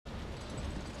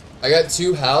I got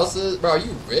 2 houses? Bro, are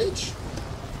you rich?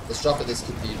 Let's drop at this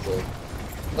cathedral.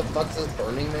 What the fuck is this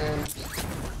burning, man?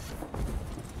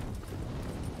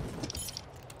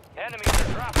 Enemies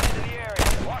are dropping into the area.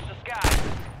 Watch the sky.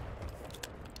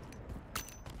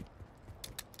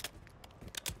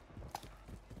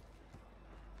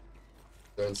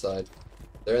 They're inside.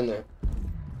 They're in there.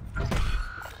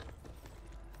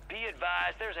 Be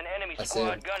advised, there's an enemy I see him.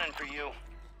 squad gunning for you.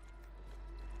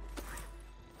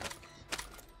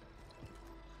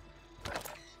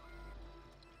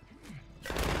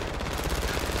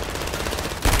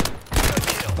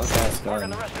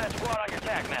 Marking the rest of that squad on your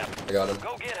attack map. I got him.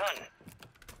 Go get hunting.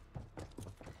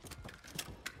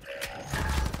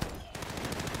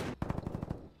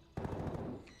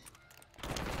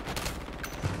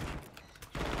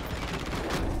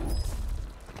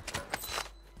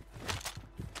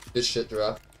 Good shit,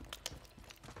 drop.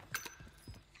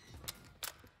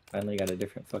 Finally got a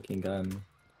different fucking gun.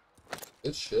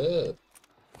 Good shit.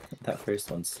 That first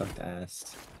one sucked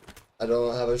ass. I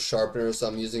don't have a sharpener, so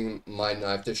I'm using my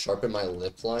knife to sharpen my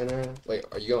lip liner. Wait,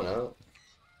 are you going out?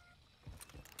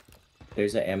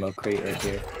 There's an ammo crate right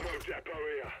here.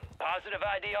 Positive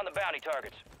ID on the bounty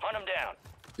targets. Hunt them down.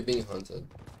 You're being hunted.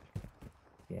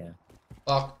 Yeah.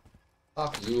 Fuck.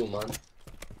 Fuck you, man.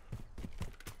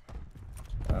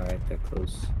 Alright, they're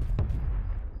close.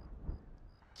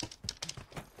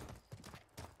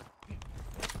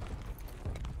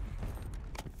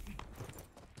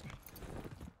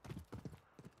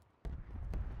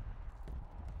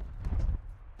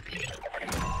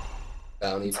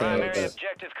 Bounty Primary targets.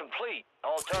 objective complete.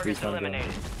 All targets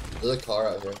eliminated. There's a car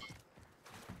out here.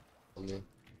 On me.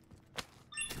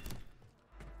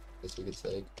 Guess we could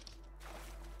take.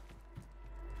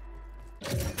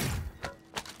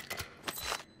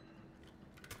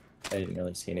 I didn't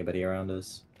really see anybody around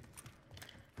us.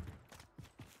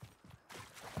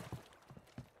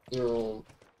 Yo.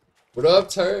 What up,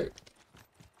 Turk?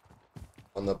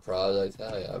 On the project.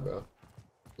 Hell yeah, bro.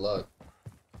 Good luck.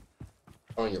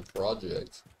 On your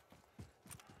project.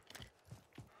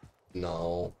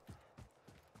 No.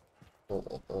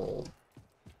 Oh.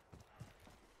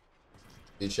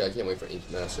 Dude, shit, I can't wait for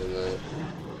International tonight.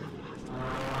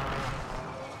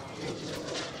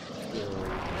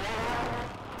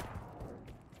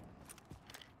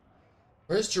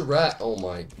 Where's Giraffe? Oh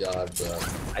my god, bro.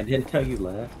 I didn't know you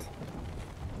left.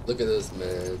 Look at this,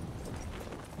 man.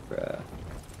 Bruh.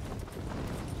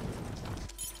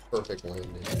 Perfect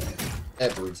landing.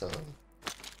 Every time.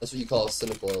 That's what you call a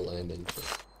cynicalul landing.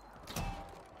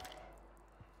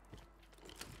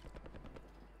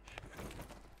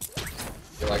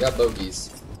 Yo, I got bogeys.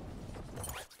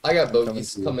 I got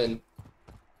bogeys coming.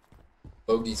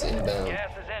 Bogeys inbound.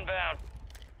 Gas is inbound.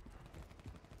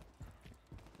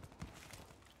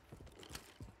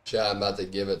 Chat, I'm about to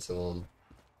give it to him.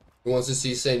 Who wants to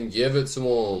see Satan give it to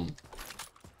him?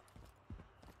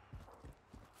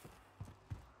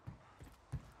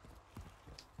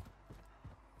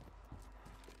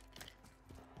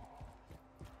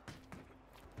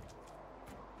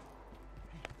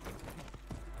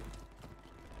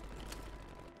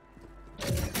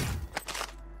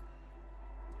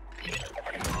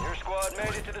 Your squad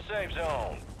made it to the safe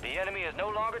zone. The enemy is no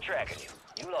longer tracking you.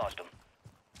 You lost them.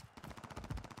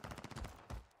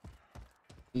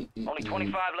 Only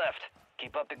 25 left.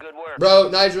 Keep up the good work. Bro,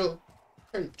 Nigel,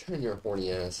 turn your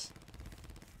horny ass.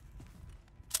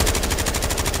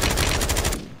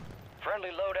 Friendly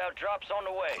loadout drops on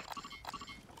the way.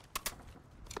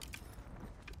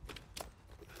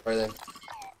 Right there.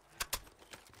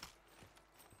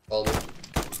 Follow me.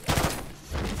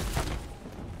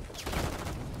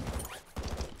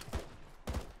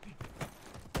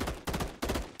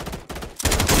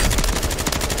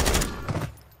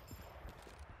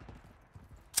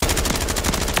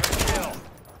 Kill.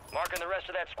 Marking the rest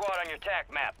of that squad on your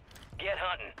TAC map. Get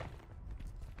hunting.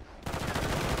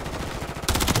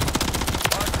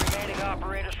 Mark remaining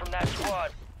operators from that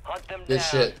squad. Hunt them Good down.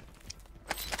 shit.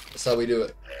 That's how we do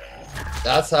it.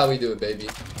 That's how we do it, baby.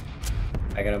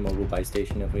 I got a mobile buy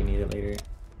station if we need it later.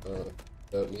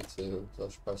 No, me too. So I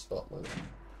should probably swap mine.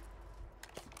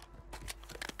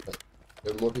 But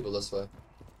there are more people this way.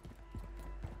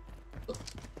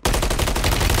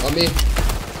 On me.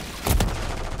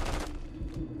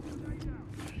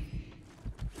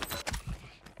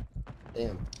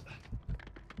 Damn.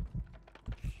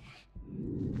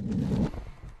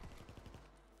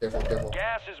 Careful, careful.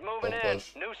 Gas is moving Don't in.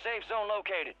 push. New safe zone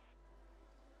located.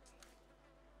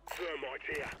 Thermite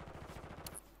here.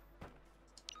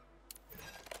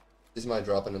 He's my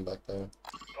dropping him back there.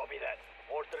 Copy that.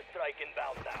 Mortar strike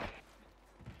inbound now.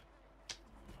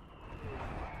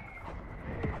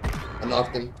 I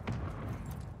knocked him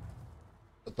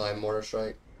with my mortar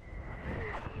strike.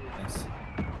 Nice.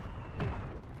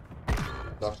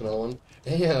 Knocked another one.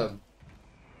 Damn.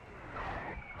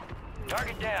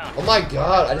 Target down. Oh my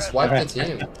god, I just wiped the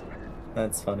team.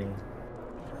 That's funny.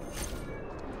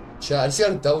 Chat, I just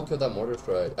got a double kill that mortar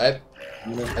strike. I got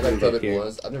COVID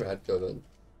once. I've never had COVID.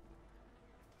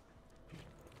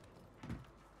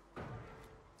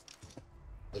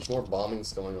 There's more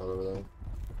bombings going on over there.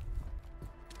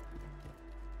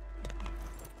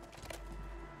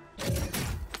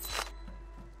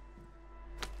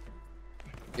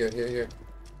 Here.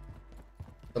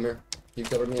 Come here. You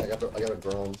cover me. I got a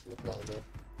drone. Alright.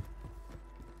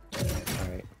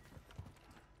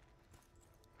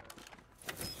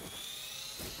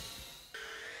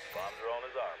 Bomb drone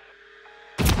is armed.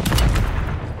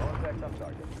 Contact on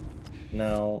target.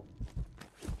 No.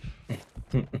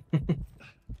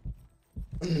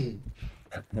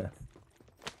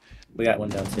 We got one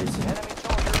downstairs. Enemy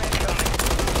soldier incoming.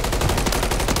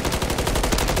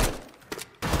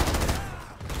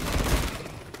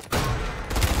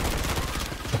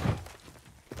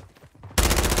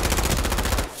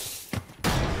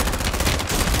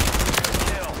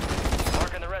 Kill.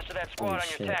 Marking the rest of that squad on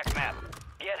your tac map.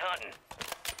 Get hunting.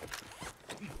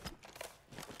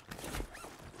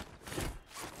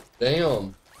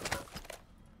 Damn.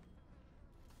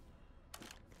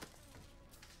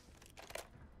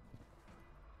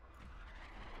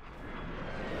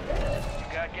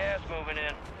 Got gas moving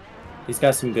in. He's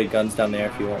got some good guns down there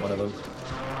if you want one of them.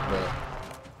 Yeah.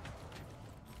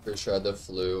 Pretty sure I had the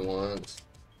flu once.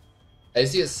 I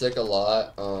used to get sick a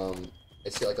lot. I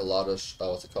used to get like a lot of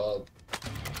what's it called?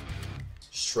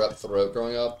 Strep throat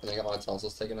growing up, and I got my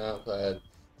tonsils taken out. I had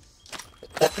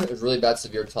it was really bad,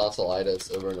 severe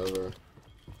tonsillitis over and over.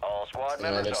 All squad And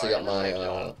I members eventually are got in the safe my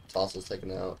zone. tonsils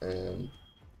taken out, and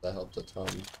that helped a ton.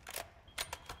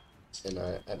 And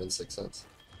I've been sick since.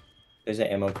 There's an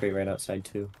ammo crate right outside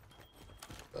too.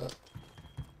 But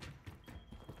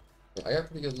yeah, I got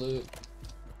pretty good loot.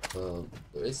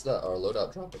 There is that our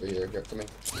loadout drop over here. Here, come here.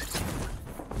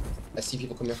 I see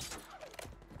people. Come here.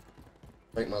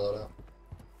 Break my loadout.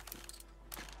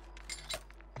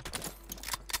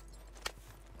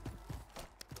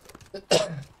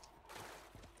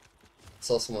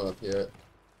 Saw someone up here.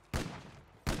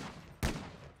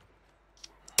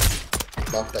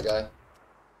 Knock that guy.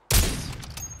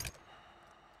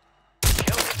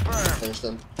 Kill confirmed. Finish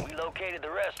them. We located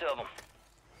the rest of them.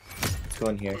 Let's go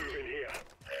in here. Move in here.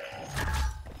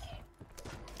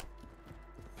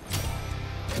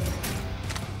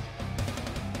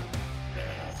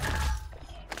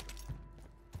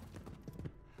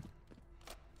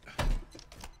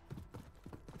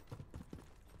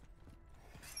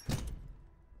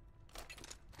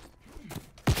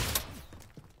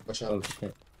 Watch Oh out.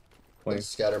 shit. Where? There's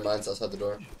scatter mines outside the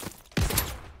door.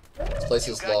 This place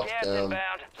is Got locked gas down.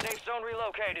 inbound. Safe zone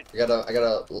relocated. I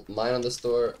got a mine on this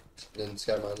door, and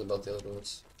scatter mines on both the other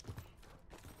doors.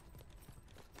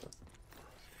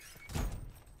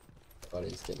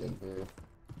 Body's getting in here.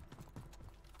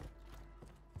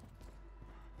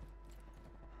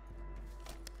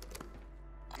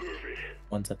 Move it.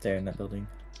 One's up there in that building.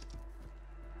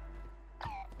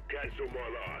 Cancel my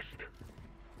last.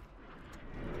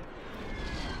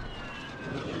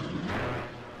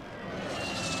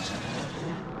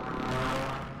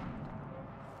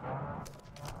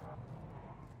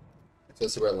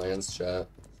 This is where it lands, chat.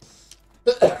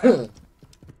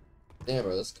 Damn,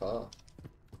 bro, this car.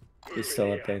 He's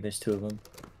still up there. There's two of them.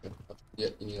 Yeah,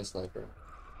 you need a sniper.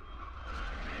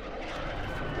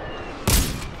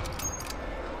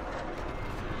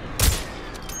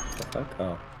 The fuck?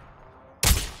 Oh.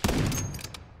 Good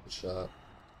shot.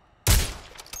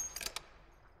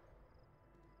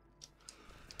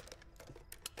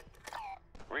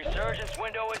 Resurgence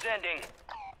window is ending.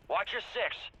 Watch your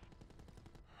six.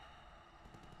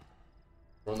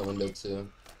 We're on the window too.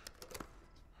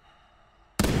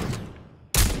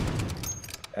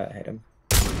 Hit him.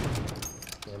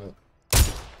 Damn it.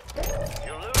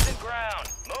 You're losing ground.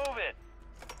 Move it.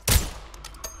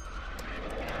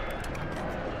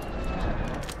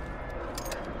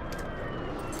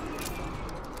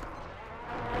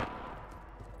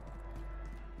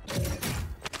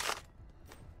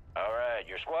 All right,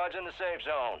 your squad's in the safe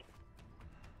zone.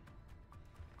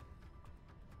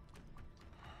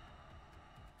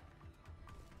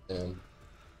 Damn.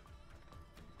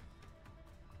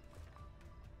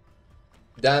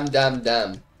 I got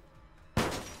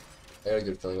a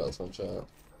good feeling about this one shot.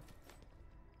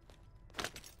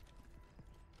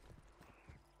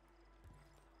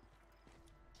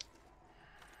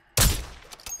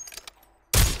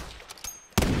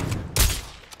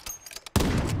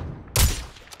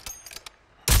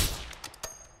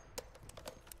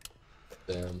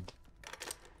 Damn.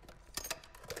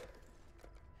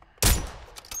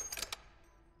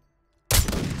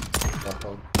 Knock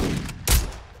one.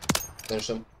 Finish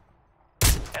him.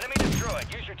 Enemy destroyed.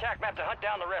 Use your tac map to hunt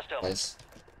down the rest of them. Nice.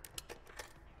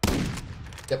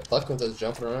 Get fucked with us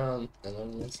jumping around.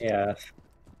 And then Yeah.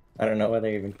 I don't know why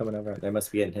they're even coming over. They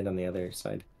must be getting hit on the other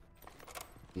side.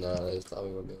 no, they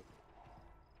probably won't be.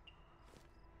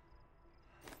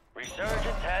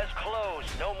 Resurgence has closed.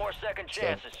 No more second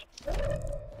chances.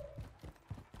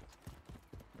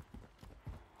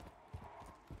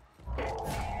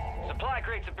 Supply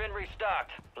crates have been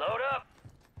restocked. Load up.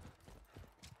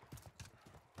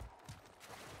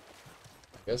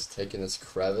 You guys taking this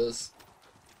crevice?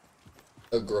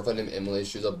 A girlfriend named Emily,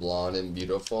 she's a blonde and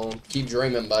beautiful. Keep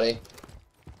dreaming, buddy.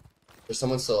 There's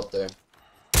someone still up there.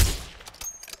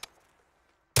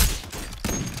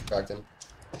 Cracked him.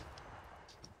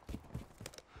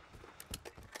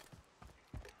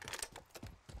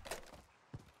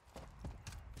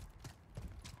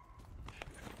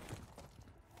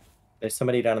 There's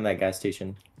somebody down in that gas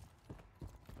station.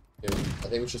 Dude, I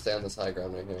think we should stay on this high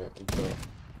ground right here. Until...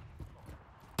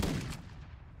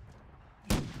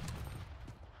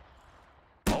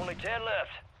 Only 10 left.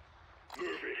 Move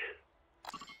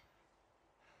it.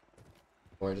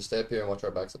 Or just stay up here and watch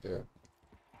our backs up here.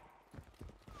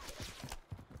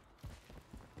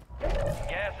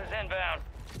 Gas is inbound.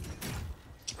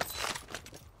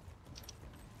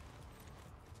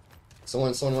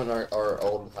 Someone went in our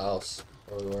old house.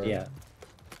 Where we were. Yeah.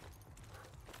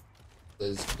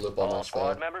 They just blew up on All my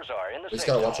squad spot. members are in the We just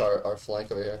safe gotta watch zone. our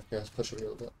flank over here. Here, let's push over here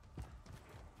a little bit.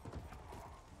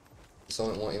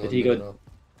 Someone want Did he go?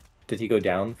 Did he go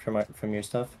down from your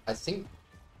stuff? I think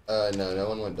no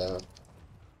one went down.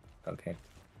 Okay.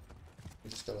 We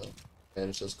just gotta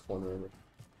manage this corner over.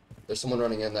 There's someone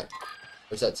running in that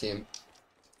there's that team.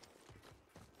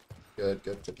 Good.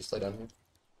 Just lay down here.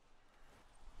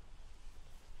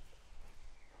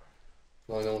 As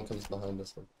long as no one comes behind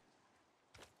us.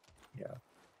 Yeah.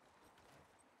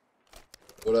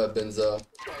 What up, Benzo?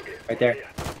 Right there.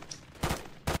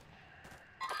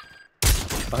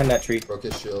 Behind that tree. Broke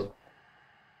his shield.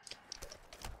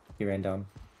 He ran down.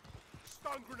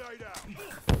 Stun grenade out.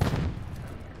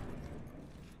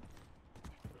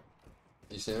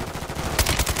 You see him?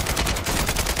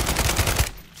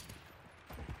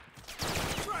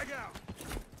 Frag out.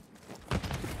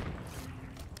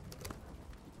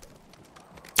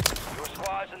 Your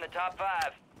squad's in the top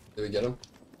 5. Did we get him?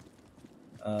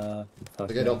 Fuck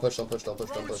Okay, no. don't push. Throwing stun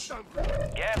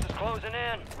grenade. Gas is closing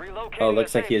in. Relocating. Oh, the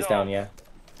looks like safe he is zone. down. Yeah.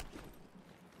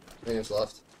 I think it's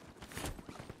left.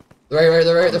 They're right.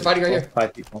 They're fighting right here.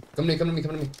 5 people. Come to me.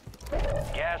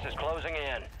 Gas is closing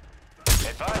in.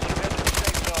 Advise you enter the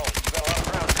safe zone. You got a lot of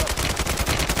ground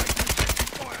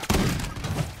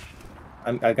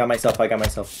cover. I got myself. I'm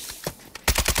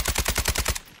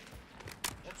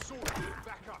sorted.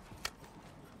 Back up.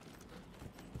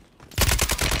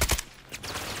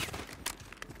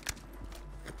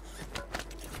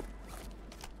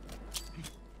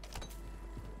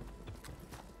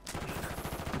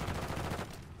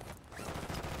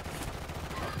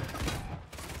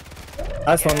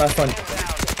 Last one. Inbound.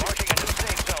 Marching into the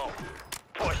safe zone.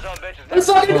 Poor son bitches. Let's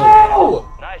fucking go!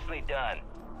 Nicely done.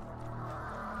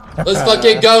 Let's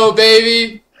fucking go,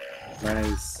 baby!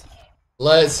 Nice.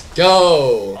 Let's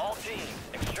go! All teams,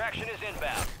 extraction is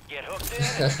inbound. Get hooked in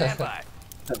and stand by.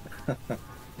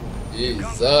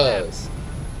 Jesus.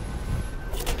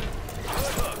 Good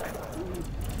hook.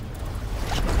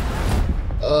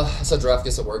 That's how draft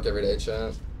gets to work every day,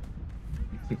 chat.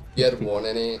 You had won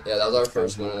any? Yeah, that was our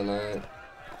first win of the night.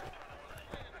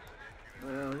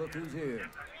 Well, look who's here.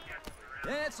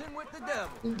 Dancing with the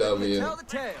devil. W. Tell the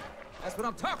tale. That's what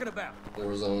I'm talking about.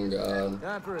 Warzone God.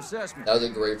 Time for assessment. That was a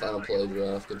great final play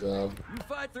draft. Good job. You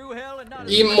fight through hell and not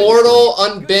Immortal,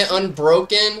 unbent,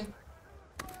 unbroken.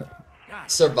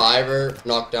 Survivor,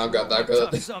 knockdown, got back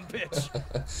up. Some bitch.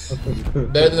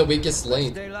 Better than the weakest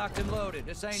link. Stay locked and loaded.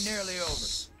 This ain't nearly over.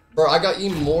 Bro, I got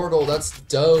immortal. That's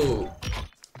dope.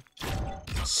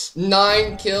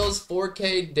 9 kills,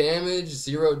 4k damage,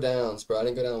 0 downs, bro. I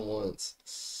didn't go down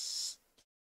once.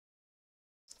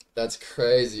 That's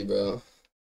crazy, bro.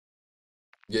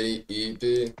 Get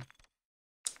EP.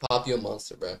 Pop you a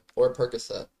monster, bro. Or a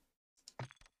Percocet.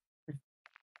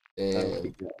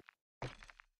 Damn.